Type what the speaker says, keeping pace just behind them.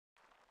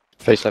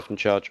Face left and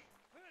charge.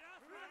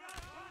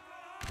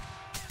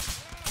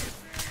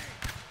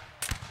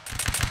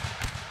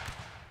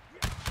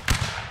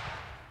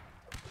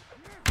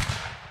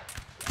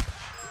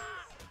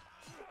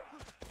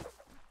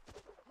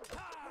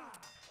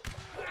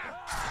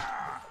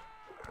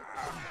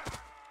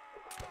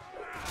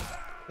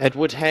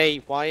 Edward,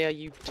 hey, why are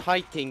you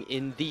typing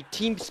in the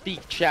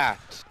TeamSpeak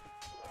chat?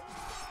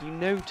 You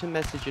know to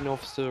message an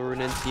officer or an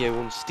NCO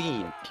on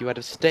Steam. If you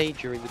had stayed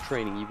during the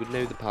training, you would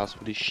know the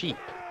password is sheep.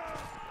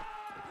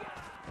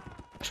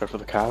 Sure for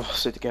the cow,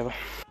 sit together.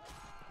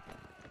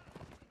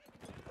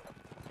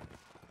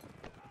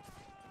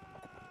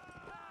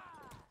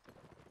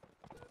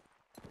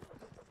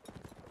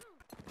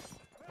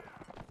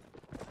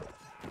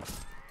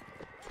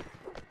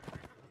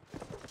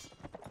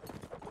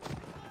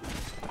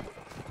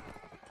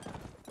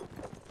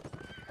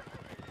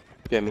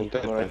 Yeah, me, on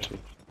the right.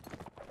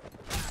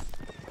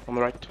 On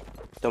the right,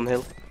 down the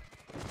hill,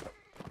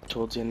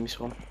 towards the enemy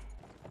spawn.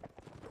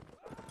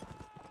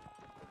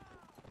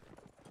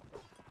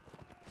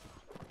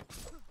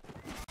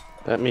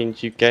 That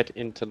means you get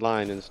into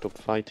line and stop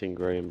fighting,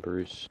 Graham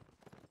Bruce.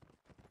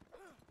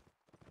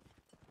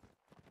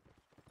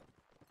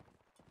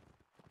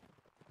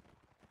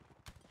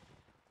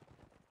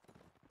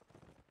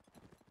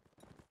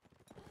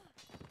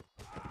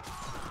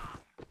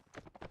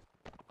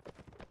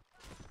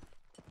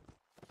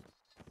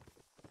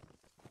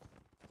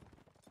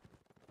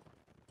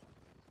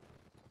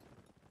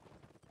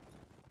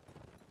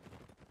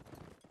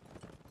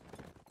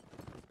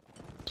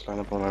 Line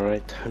up on my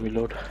right,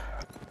 reload.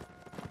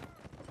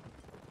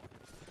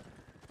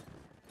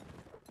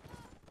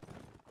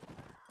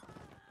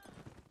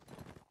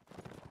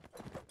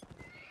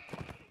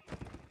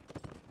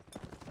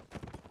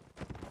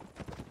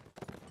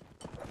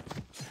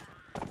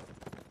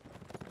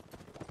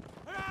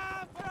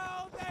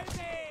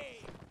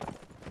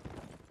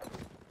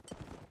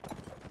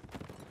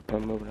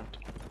 I'm moving out.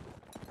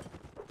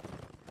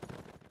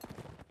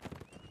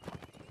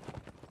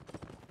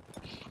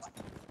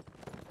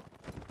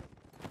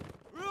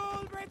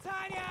 Rule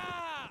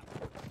Britannia!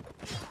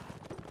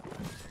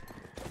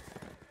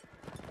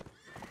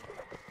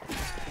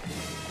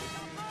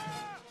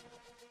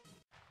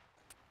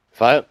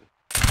 Fire!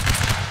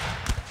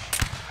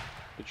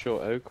 Good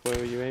shot, Oak. Where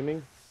were you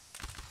aiming?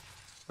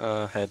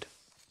 Head.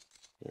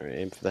 Alright,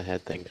 aim for the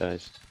head then,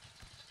 guys.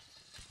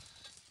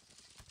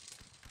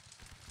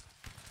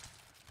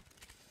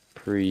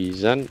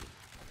 Present.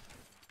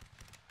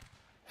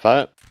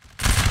 Fire!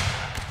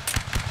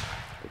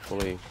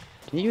 Hopefully.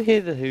 Can you hear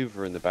the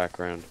Hoover in the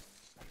background?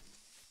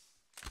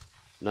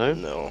 No?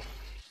 No.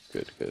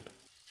 Good, good.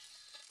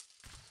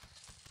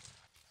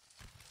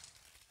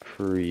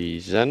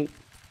 Present.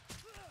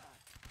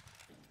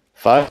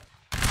 Fire!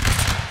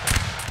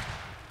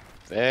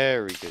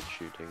 Very good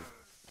shooting.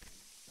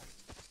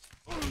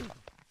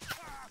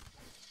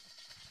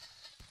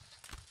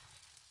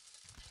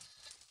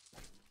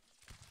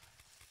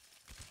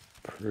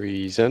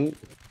 Present.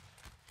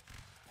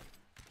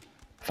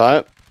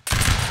 Fire!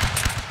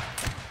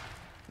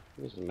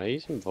 This is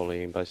amazing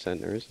volleying by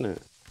center, isn't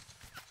it?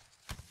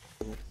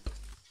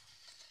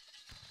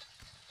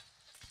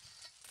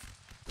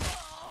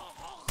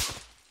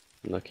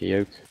 Lucky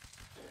Oak.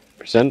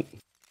 Present.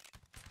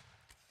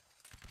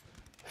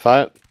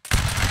 Fire!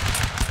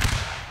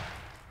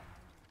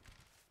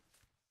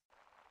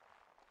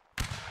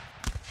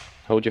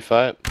 Hold your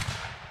fire.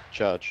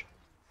 Charge.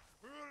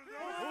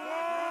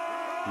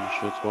 Use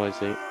shots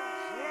wisely.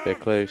 Get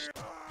close.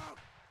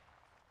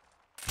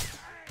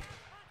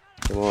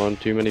 Come on,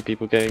 too many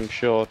people getting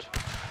shot.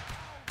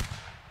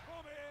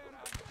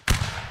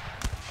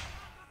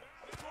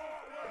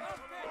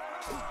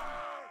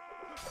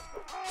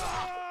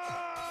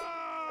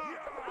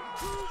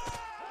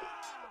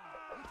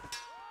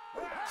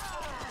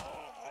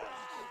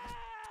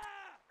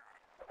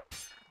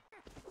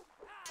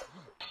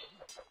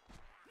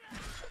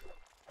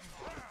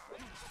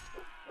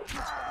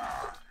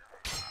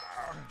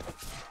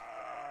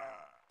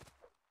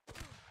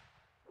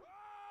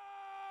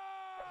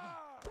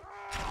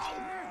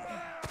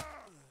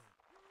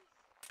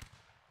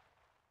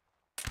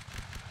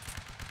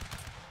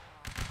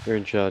 You're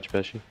in charge,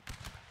 Pesci.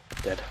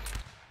 Dead.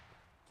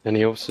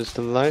 Any officers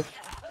still alive?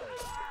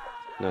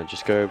 No,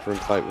 just go over and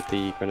fight with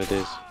the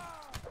grenadiers.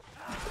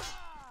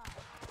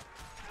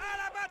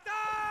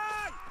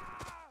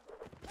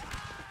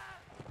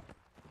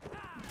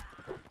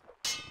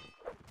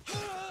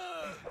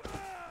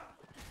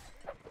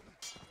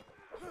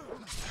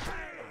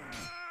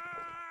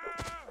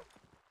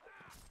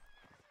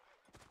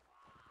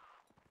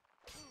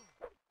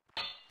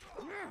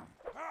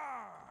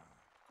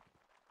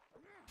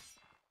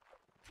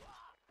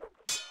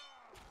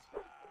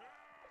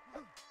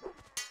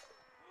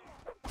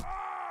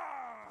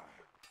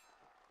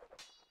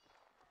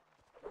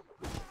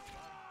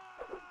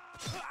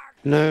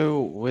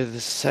 No, we're the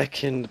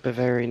 2nd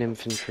Bavarian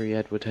Infantry,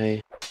 Edward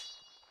Hay.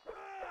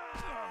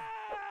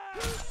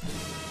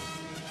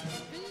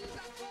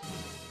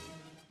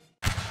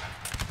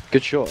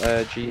 Good shot,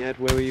 G-Head.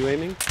 Where were you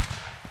aiming?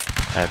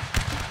 Head.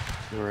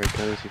 Alright,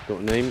 guys, you've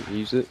got a name.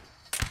 Use it.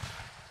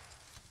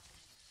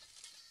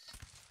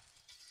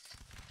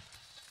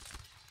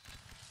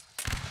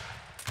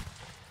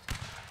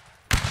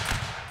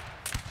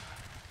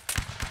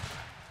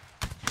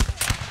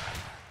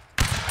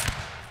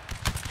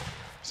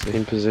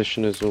 Same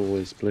position as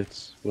always,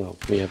 Blitz. Well,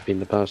 we have been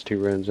the past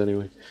 2 rounds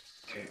anyway.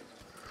 Okay.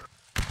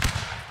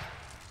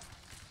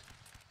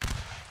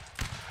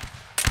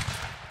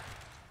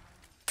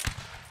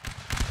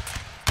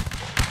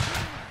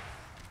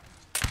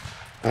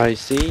 I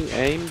see.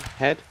 Aim.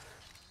 Head.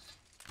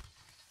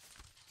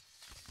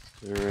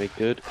 Alright,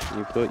 good.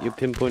 You've got your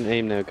pinpoint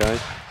aim now,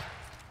 guys.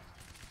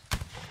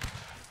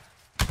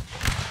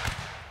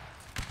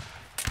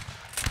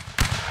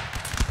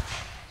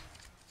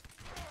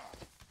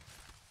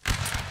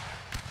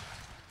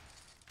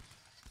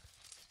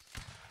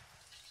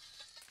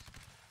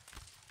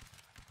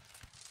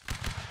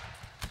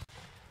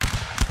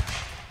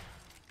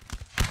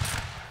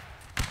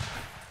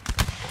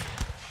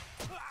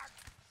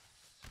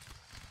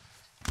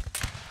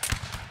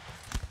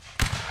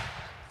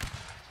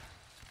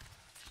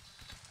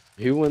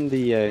 Who won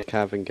the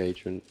cav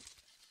engagement?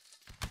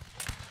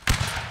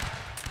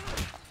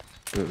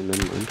 Oh,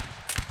 never mind.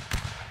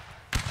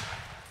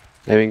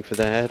 Aiming for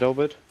the head,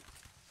 Albert?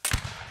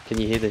 Can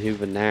you hear the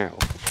Hoover now?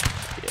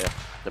 Yeah,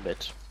 a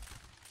bit.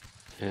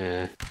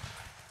 Yeah.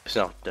 It's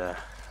not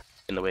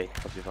in the way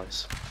of your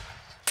voice.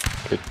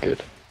 Good,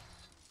 good.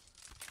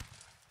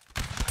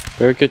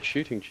 Very good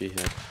shooting,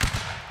 G-Head.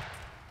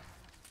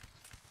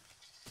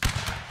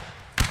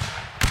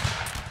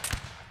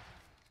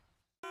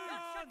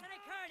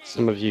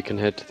 Some of you can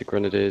head to the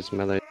Grenadiers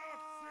melee.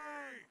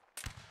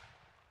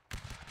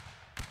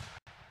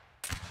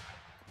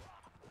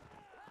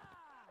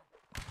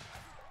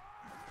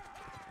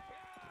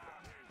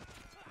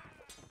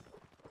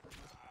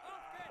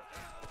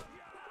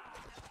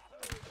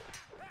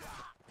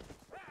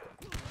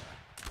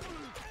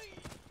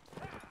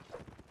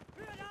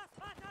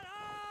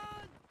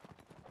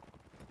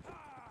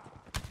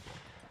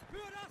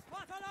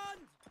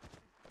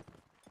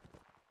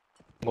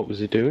 What was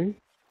he doing?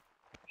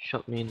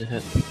 Shot me in the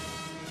head.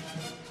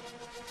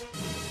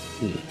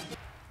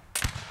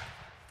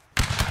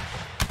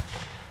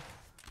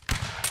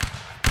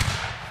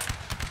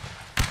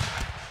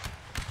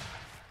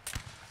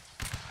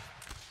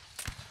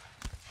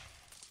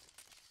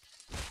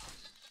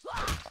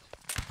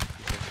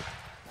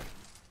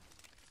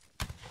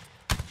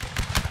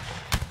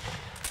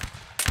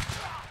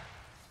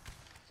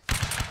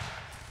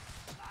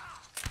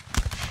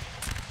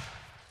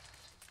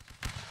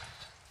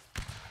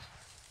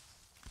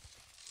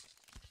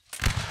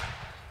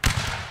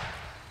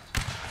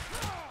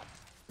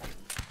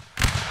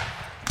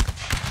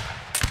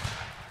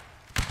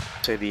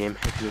 Say the aim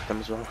if you hit them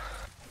as well.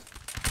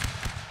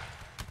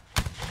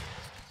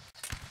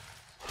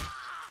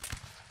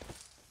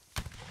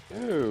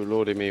 Oh,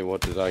 lordy me, what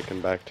did I come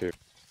back to?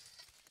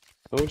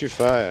 Hold your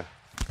fire.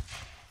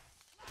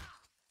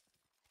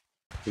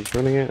 He's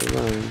running out of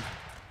line.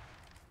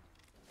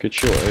 Good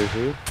shot,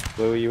 Ohu.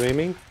 Where were you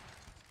aiming?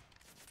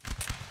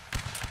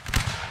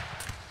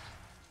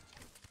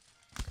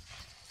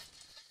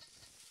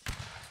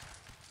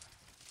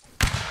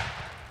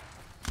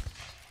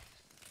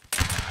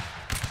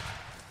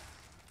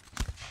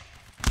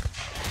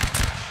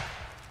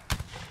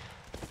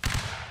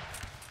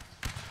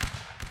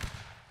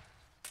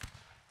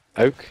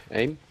 Oak,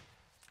 aim.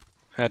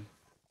 Head.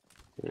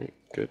 Right,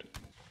 good.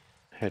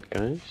 Head,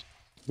 guys.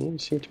 You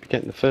seem to be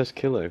getting the first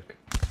kill, Oak.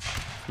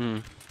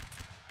 And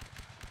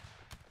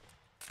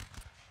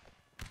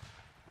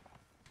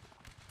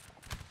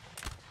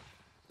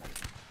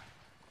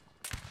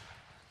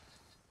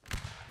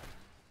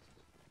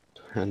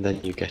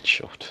then you get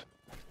shot.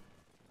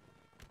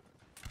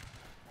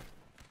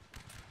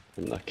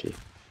 Unlucky.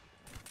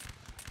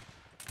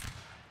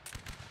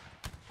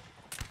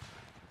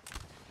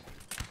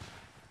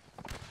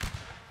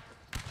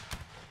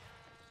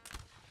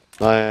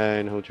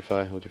 Line, hold your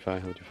fire, hold your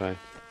fire, hold your fire.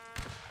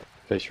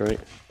 Face right.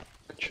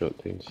 Good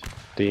shot, Deans.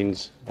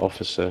 Deans,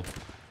 officer.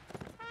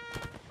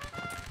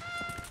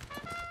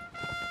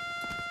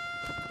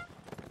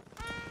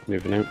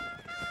 Moving out.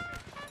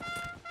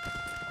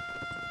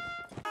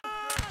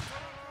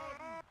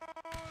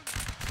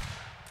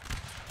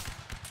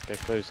 Get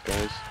close,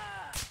 guys.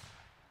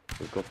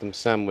 We've got them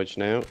sandwiched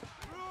now.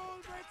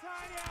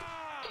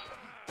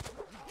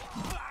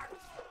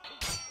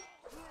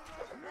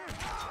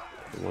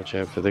 Watch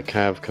out for the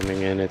cav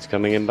coming in. It's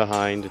coming in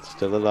behind. It's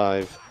still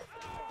alive.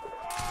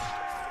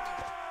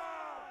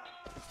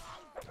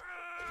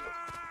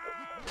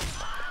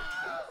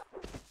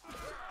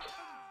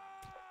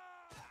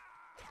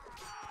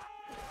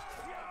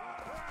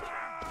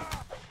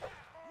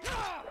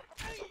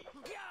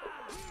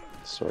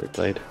 Sorry,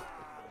 Blade.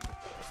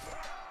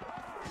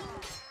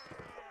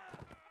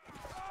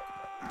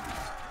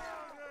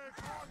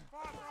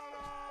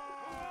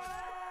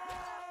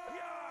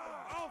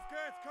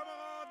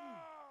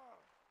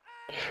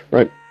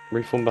 Right,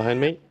 Reform behind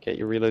me. Get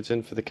your reloads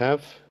in for the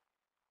cav.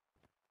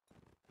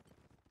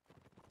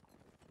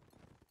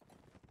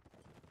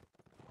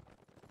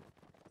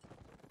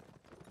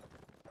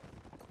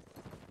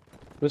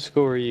 What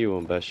score are you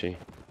on, Bashi?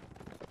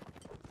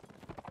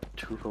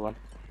 2 for 1.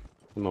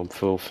 I'm on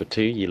 4 for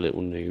 2, you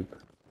little noob.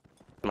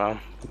 No,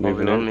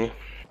 Moving on on. me.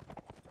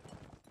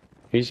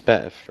 Who's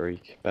better,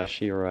 freak?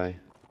 Bashi or I?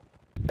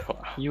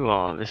 You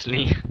are,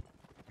 obviously.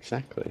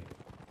 Exactly.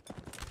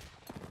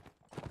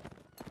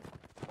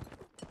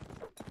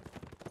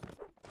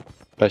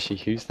 Bashi,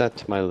 who's that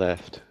to my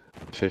left?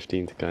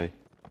 15th guy.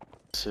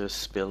 It's a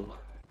spill.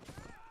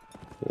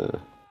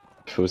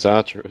 If it was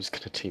Archer, I was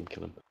gonna team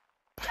kill him.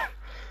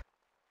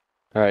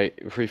 Alright,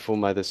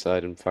 reform either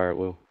side and fire at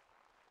will.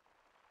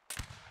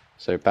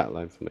 So,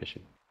 backline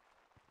formation.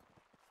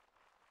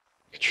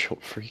 Good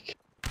shot, freak.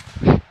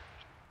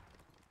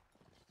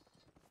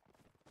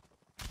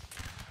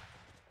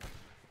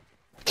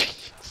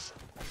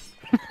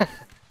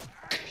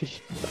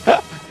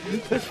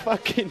 They're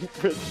fucking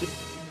brilliant.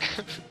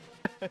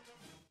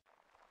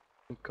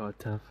 God,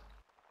 tough.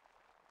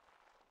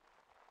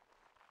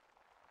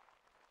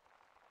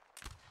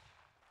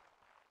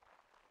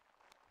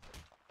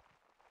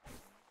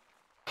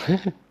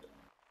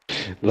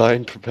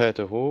 Line, prepare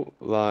to halt.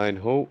 Line,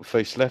 halt.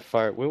 Face left,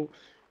 fire at will.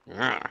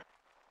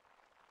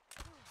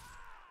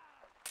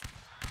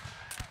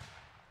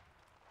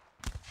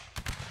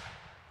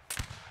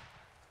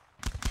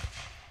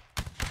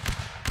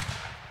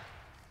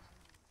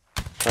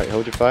 Right,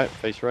 hold your fire.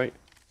 Face right.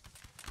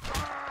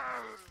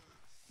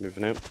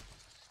 Moving out.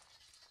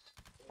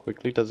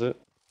 Quickly does it.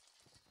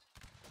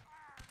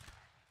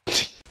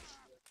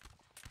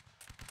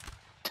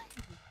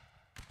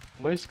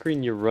 My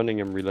screen, you're running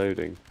and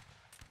reloading.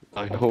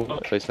 Line,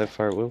 halt. Face left,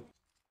 fire at will.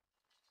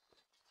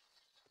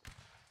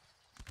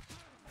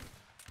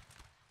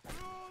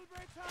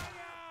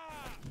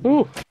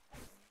 Ooh!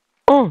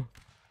 Oh!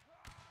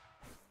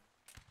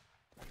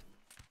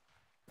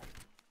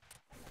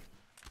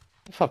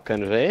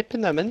 Fucking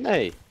raping them, ain't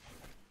they?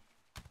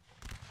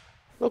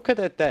 Look at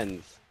the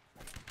dens.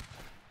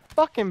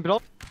 Fucking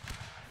bro.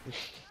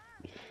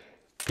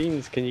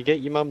 Beans, can you get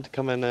your mum to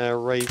come and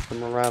raise the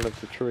morale of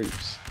the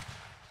troops?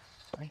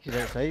 I think she's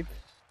outside.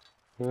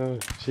 Oh,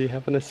 is she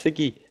having a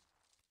ciggy?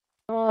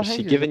 Oh, I Is she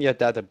think giving your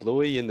dad a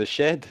blowy in the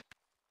shed?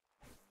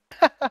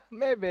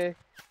 maybe.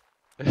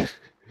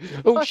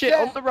 Oh shit,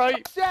 on the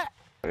right! Shit!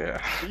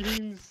 Yeah.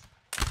 Beans!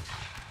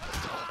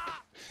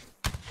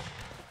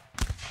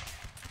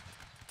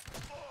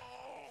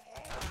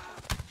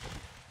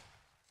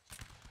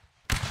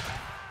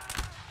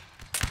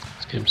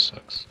 This game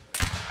sucks.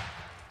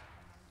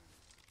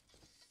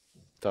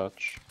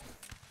 Dutch.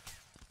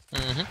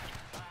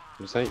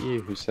 Mm-hmm. Was that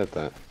you who said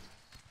that?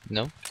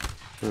 No.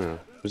 Oh.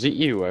 Was it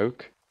you,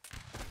 Oak?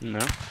 No.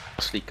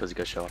 Sleep because he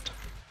got shot.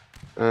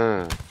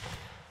 Ah.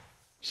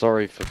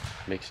 Sorry for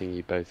mixing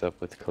you both up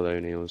with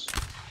colonials.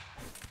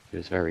 It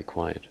was very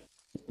quiet.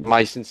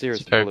 My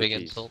sincerest It's a very big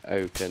apologies, insult.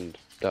 Oak and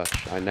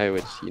Dutch. I know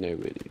it's, you know,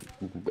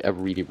 a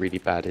really, really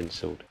bad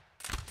insult.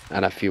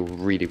 And I feel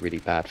really, really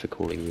bad for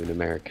calling you an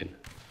American.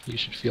 You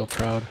should feel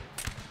proud.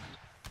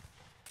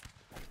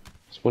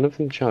 Is one of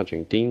them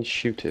charging? Dean,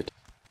 shoot it.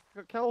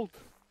 Got killed.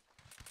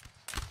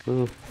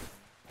 Oh.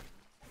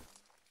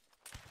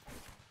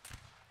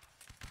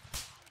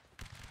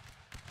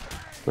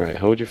 Right,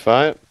 hold your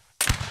fire.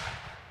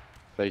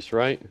 Face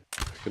right.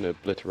 Gonna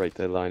obliterate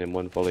their line in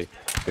one volley.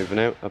 Moving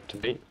out, up to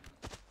me.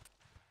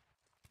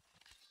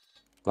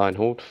 Line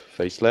hold,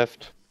 face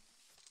left.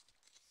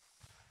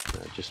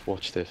 Just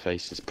watch their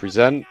faces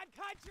present.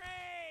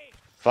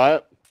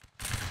 Fire!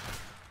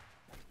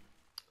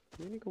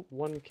 You only got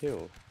one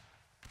kill.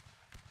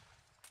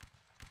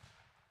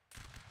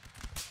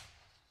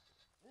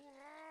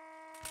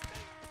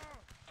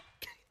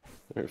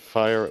 Right,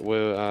 fire at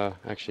will,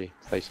 actually,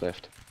 face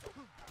left.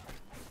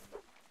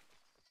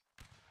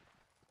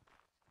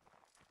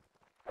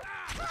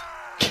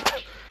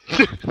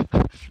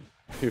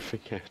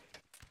 Moving out.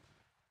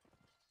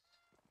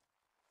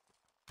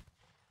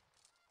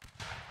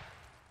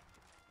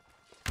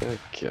 Oh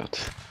god.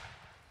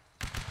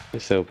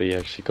 This LB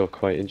actually got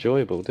quite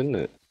enjoyable, didn't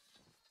it?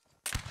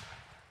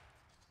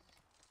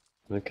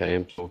 Okay,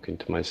 I'm talking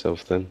to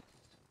myself then.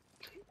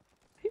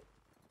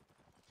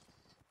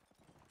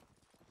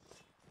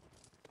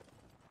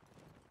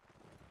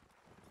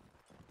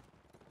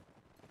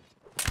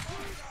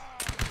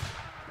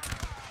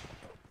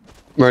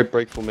 Right,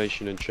 break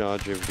formation and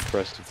charge over the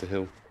crest of the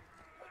hill.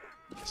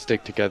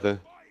 Stick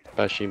together.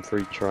 Bash him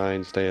free, try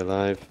and stay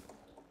alive.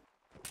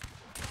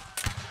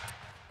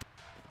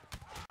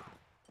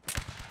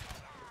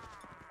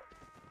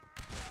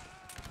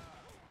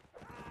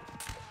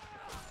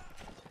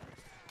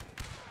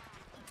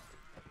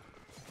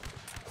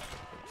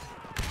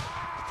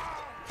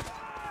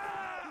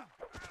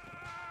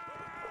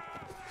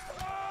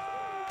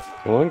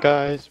 Come on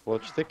guys,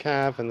 watch the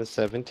cav and the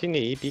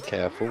 17E, be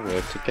careful,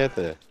 work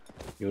together.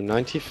 You're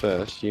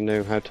 91st, you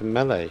know how to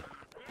melee.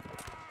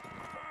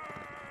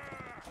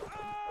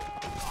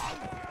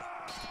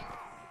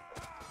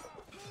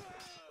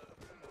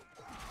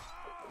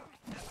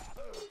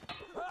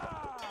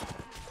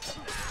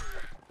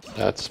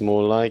 That's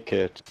more like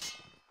it.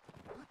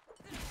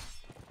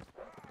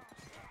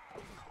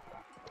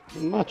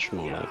 Much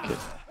more like it.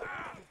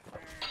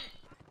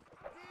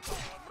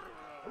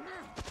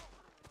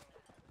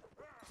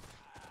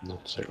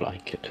 Not so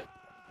like it.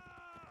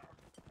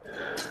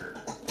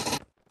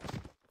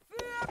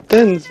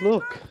 Dens,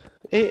 look!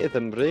 8 of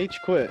them rage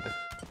quit.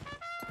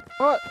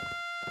 What?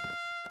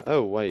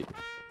 Oh, wait.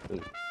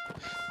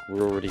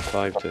 We're already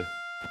 5 to...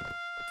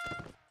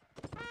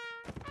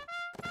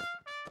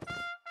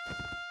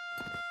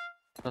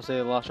 I'll say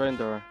the last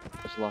round or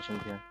just the last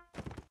round here?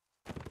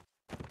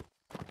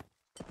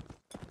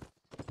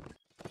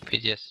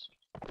 PDS.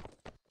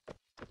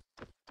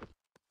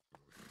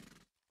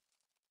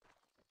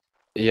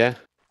 Yeah?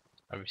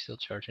 Are we still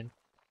charging?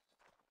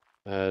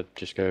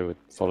 Just go with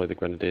follow the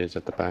grenadiers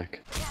at the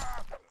back.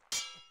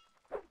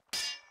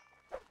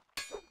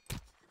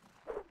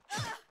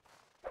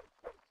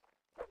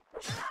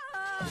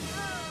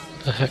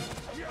 The heck?